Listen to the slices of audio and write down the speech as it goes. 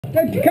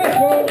Thank you,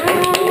 Casper.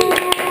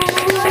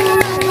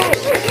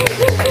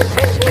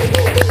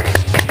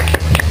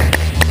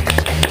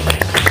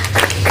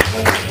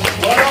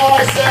 When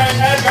I say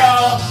Edgar,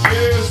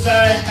 you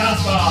say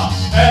Casper.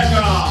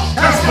 Edgar.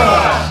 Casper.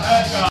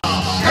 Edgar.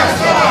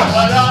 Casper.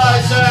 When I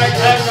say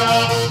Edgar,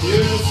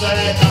 you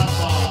say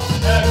Casper.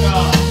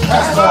 Edgar.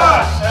 Casper.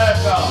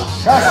 Edgar.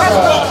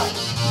 Casper.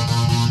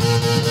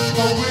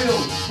 For real.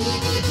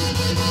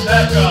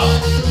 Edgar.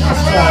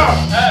 Casper.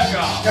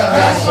 Edgar.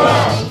 Casper.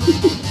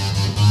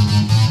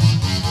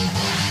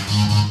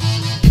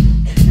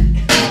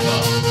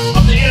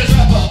 I'm the illest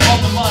rapper on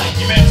the mic.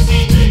 You may have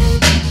seen me.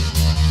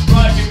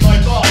 Driving my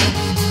bike,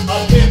 I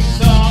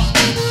picked up,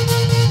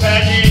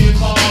 Penny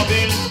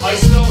Marvin, I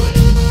stole it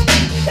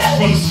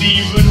from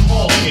Stephen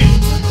Hawking.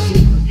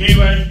 He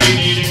won't be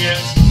needing it,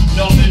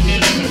 not in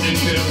his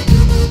condition.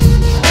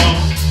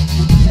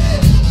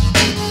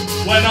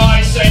 When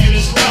I say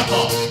this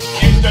rapper,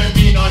 it don't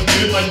mean I'm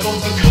good, I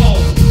got a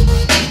cold,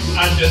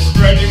 and just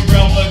spreading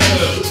round the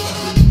hood.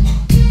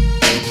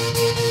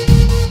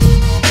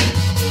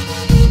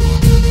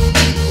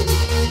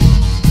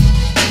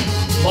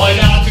 My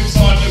dad thinks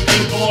I'm a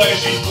good boy,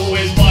 she's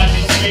always by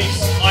me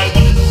speaks. I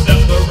wanted to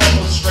set the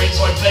record straight,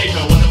 so I played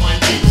her one of my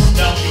beats.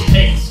 Now she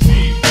hates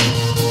me.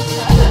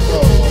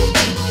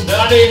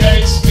 Daddy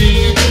hates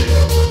me.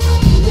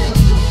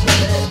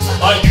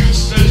 I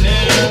used to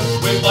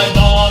live with my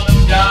mom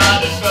and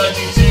dad at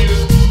 32.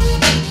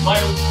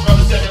 My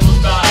brother said it was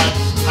bad.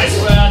 I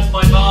swear to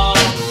my mom,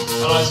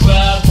 and I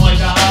swear to my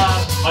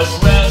dad. I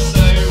swear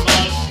so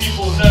much,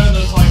 people know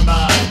that I'm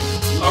mad.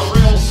 A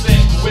real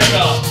sick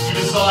wigger who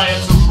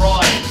desires to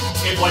rhyme.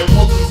 If I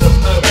wasn't a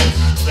poet,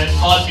 then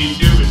I'd be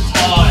doing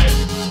time.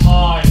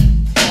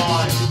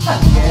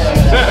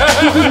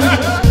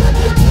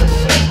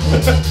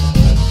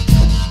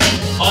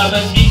 I'm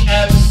an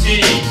EMC,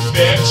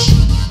 bitch,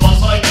 but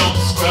I don't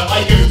swear.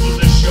 I go to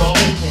the shop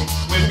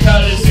with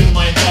curlers in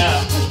my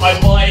hair. I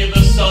buy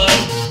the sun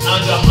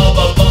and a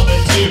hubba bubba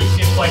too.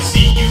 If I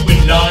see you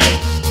in line,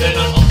 then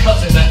I'm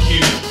cutting at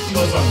you,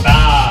 cause I'm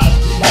bad.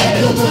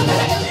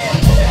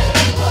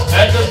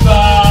 Edgar's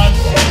bad.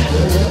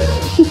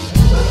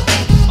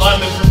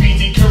 I'm a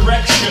graffiti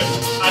correction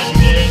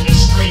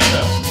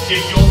administrator.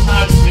 If your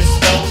tag's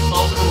misspelled,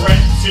 I'll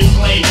correct it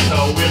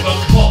later with a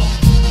clock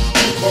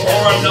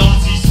or a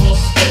Nazi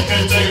swastika.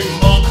 Don't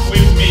mock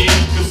with me,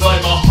 cause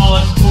I'm a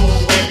hardcore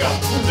wigger.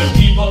 The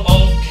people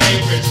of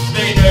Cambridge,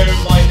 they know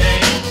my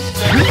name.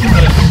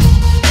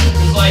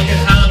 Cause I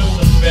can handle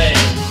the fame.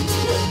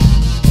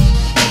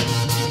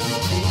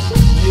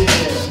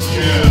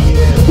 Yeah.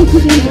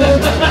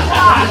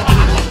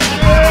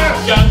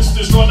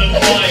 Youngsters run and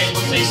hide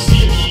when they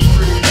see me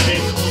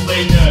cruising, cause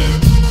they know,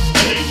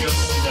 they just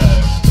know.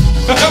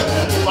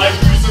 I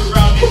cruise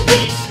around in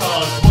police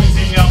cars,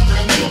 pointing out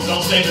criminals.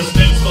 I'll say the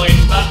steps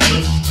line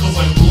backwards, cause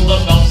I'm all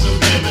about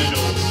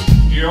subliminals.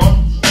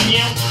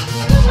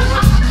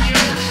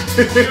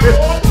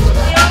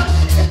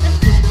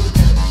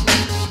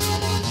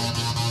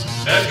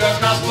 Edgar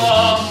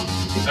Casper,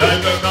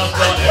 Edgar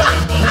Casper,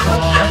 Edgar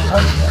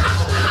Casper.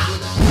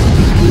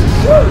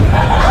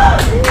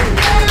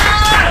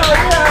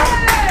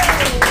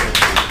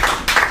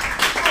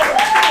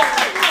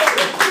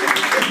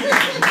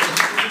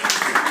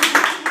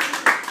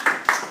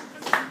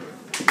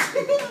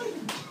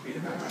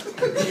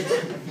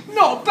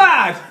 Not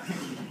bad!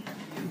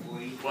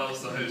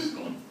 Where's the host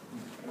gone?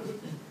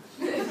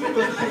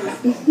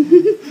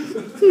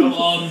 Come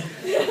on,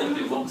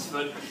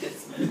 Oxford.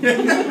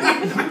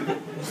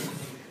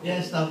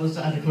 Yes, that was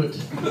adequate.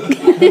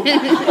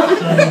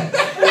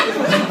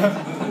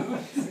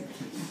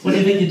 What do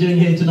you think you're doing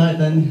here tonight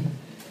then?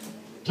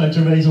 Trying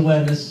to raise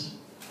awareness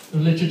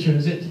of literature,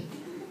 is it?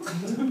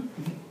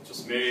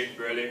 Just me,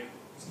 really.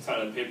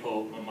 Telling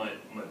people on my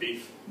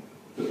beef.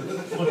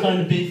 What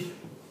kind of beef?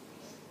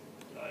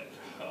 Like,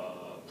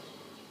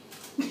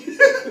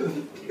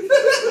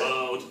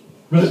 world.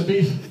 Roast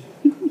beef?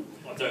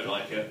 I don't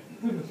like it.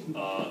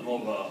 More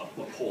of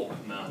a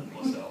pork man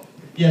myself.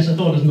 Yes, I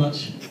thought as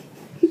much.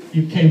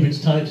 You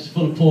Cambridge types,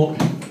 full of pork.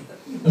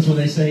 That's what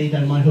they say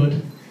down my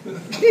hood.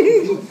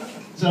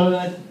 So,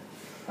 I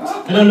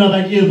don't know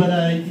about you, but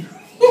I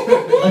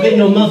think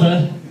your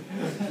mother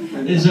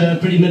is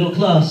pretty middle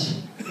class.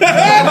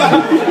 Yeah,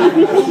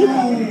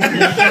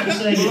 I'm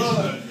saying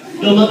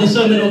it. Your mother's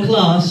so middle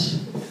class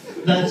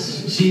that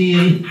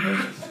she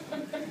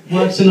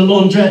works in a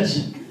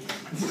laundrette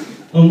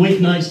on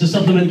weeknights to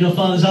supplement your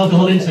father's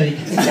alcohol intake.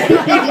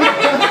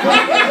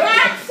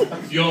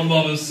 Your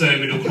mother's so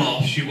middle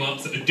class, she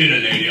works at a dinner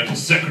lady at a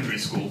secondary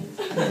school.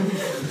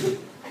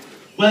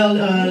 Well,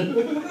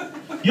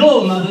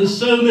 your mother's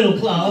so middle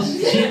class,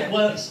 she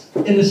works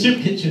in the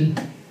soup kitchen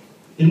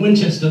in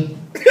Winchester.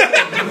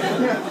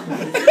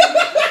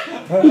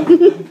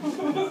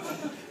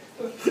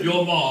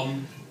 Your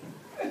mom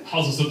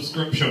has a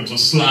subscription to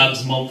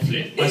Slabs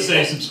Monthly. I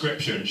say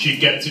subscription, she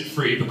gets it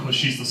free because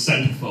she's the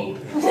centerfold.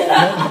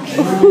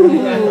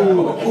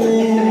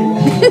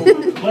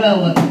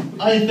 Well,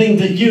 I think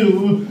that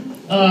you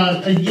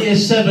are a year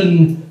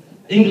 7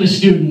 English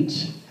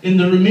student in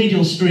the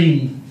remedial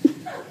stream.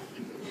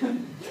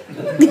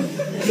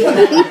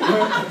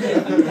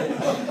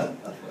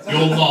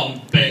 Your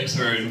mum bakes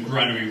her own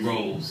granary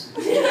rolls.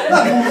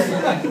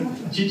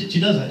 She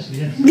does actually,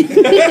 yes.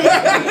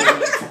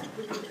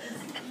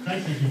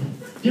 Thank you.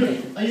 Do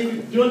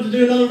you want to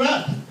do another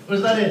rap? Or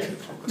is that it?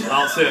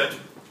 That's it.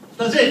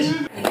 That's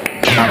it?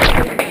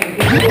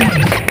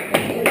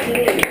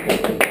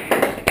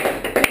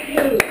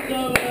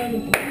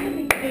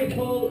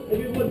 Paul, if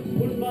you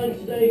wouldn't mind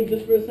staying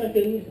just for a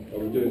second. Are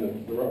we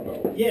doing the rap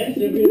battle? Yes,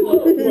 if you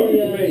would.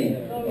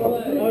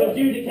 Our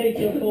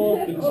adjudicator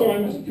for... The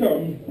time has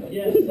come.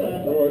 Yes,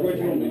 Alright, where do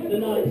you want me? the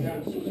night. In the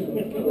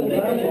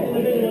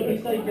middle of the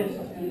safest.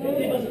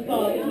 Keep us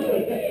apart.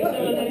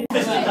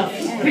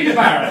 Peter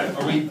Barrett.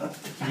 Are we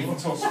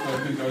toss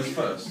who goes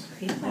first?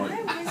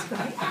 Right.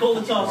 Call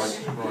the toss.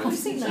 Right.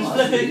 Who's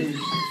flipping?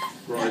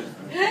 Right.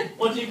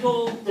 What do you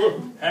call?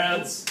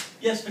 Heads.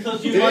 Yes,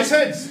 because you It like... is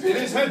heads. It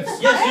is heads.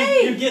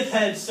 Yes, you give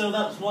heads, so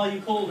that's why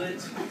you called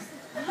it.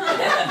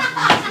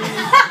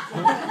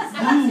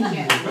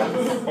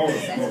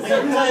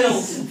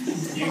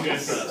 Tails. You go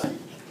first.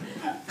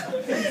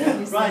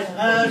 Right,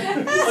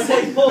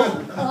 okay, Paul,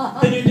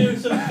 can you do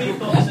some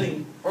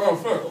beatboxing? Oh,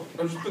 fuck.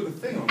 I just put the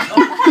thing on.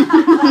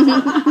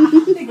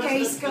 The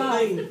gay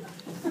sky.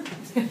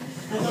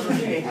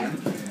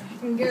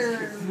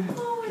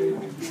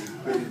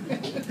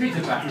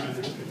 Peter Barrett.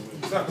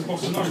 Is that the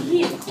bossa nova?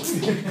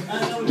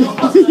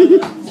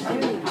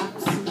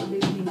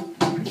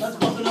 That's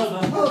bossa nova.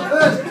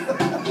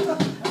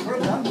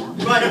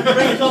 Right,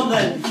 bring it on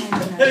then.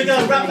 Here we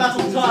go, rap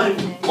battle time.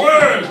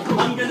 Word!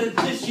 I'm going to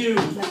dish you,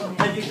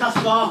 thank you,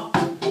 Caspar.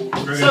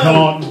 Bring So, it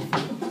on.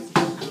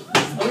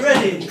 Are we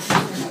ready?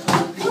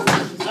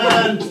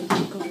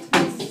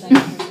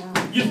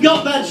 You've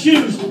got bad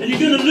shoes, and you're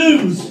going to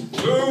lose.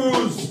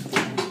 Lose!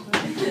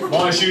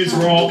 My shoes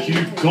rock,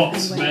 you've got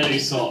smelly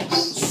socks.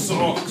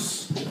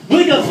 Socks.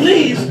 We got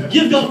fleas,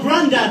 you've got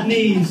grandad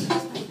knees.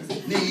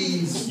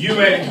 Knees.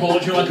 You ain't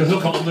called, you're like a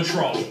hook on the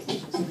trot.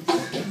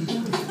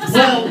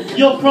 Well,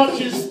 your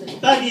crotch is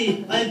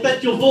baggy, I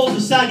bet your balls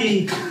are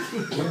saggy.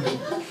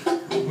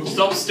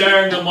 Stop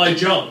staring at my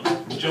junk,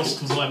 just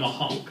 'cause I'm a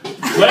hunk.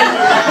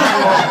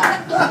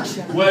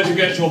 Where'd you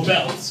get your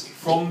belts?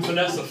 From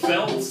Vanessa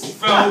Feltz?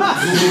 Well,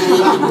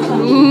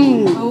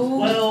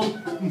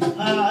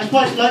 I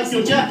quite like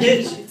your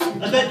jacket.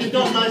 I bet you've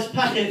got a nice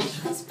packet.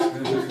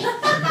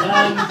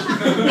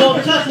 Your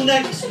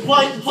turtleneck's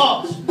quite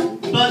hot,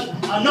 but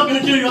I'm not going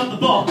to do you up the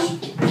bot.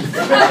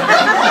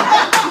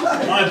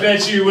 I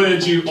bet you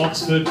would, you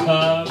Oxford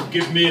perv.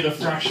 Give me the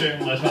thrashing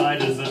that I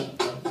deserve.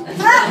 Bring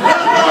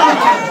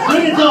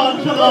it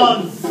on, come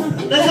on.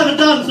 Let's have a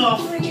dance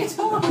off. Bring it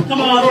on.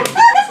 Come on.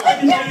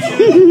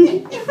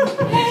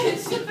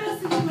 It's the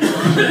best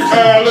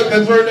thing Look,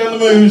 they're throwing down the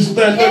moves.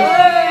 They're,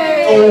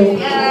 I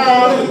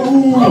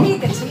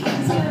need the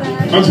teams.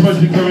 I'm supposed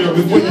to be coming up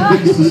with wicked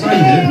things to say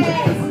here.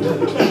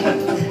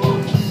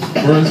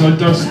 Whereas I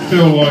just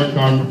feel like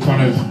I'm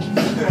kind of...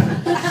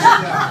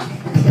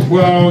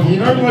 Well, you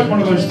know, like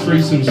one of those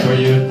threesomes where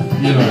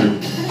you know,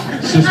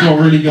 it's just not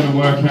really going to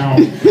work out.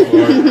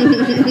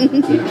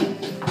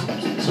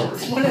 Sorry.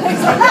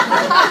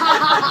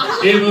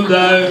 Even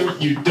though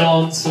you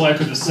dance like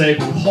a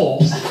disabled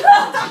horse,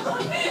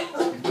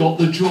 you've got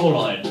the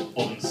jawline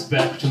of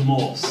Inspector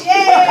Morse.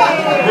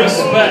 Yay!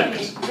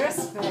 Respect.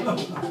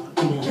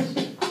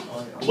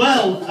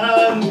 Well,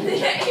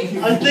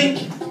 I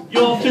think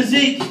your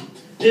physique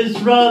is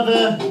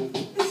rather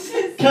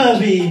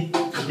curvy.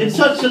 It's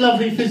such a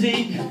lovely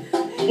physique.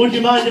 Would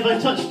you mind if I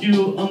touched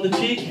you on the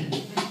cheek?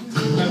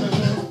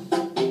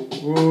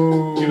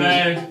 You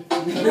may.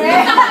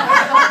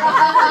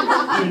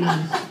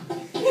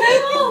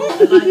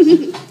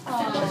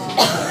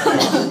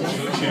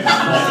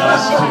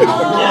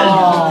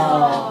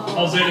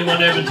 Has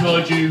anyone ever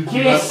told you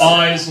you have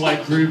eyes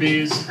like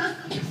rubies?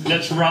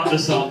 Let's wrap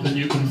this up and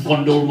you can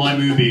fund all my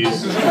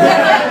movies. Well,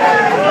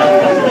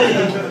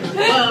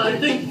 I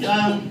think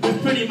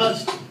we've pretty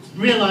much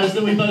realised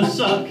that we both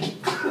suck. So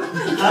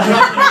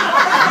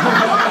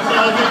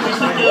I think we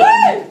should go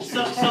and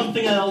suck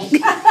something else.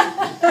 And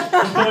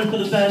go for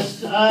the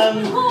best.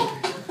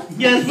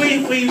 Yes,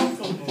 we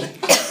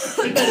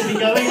better be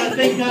going, I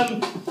think,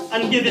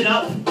 and give it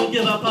up. We'll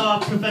give up our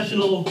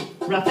professional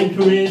rapping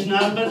careers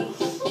now, but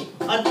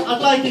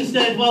I'd like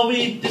instead, while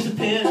we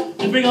disappear,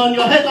 to bring on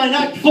your headline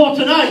act for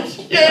tonight.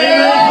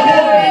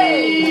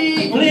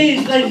 Yay!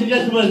 Please, ladies and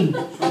gentlemen,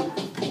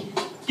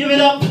 give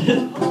it up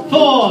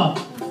for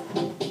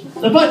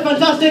the quite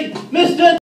fantastic Mr.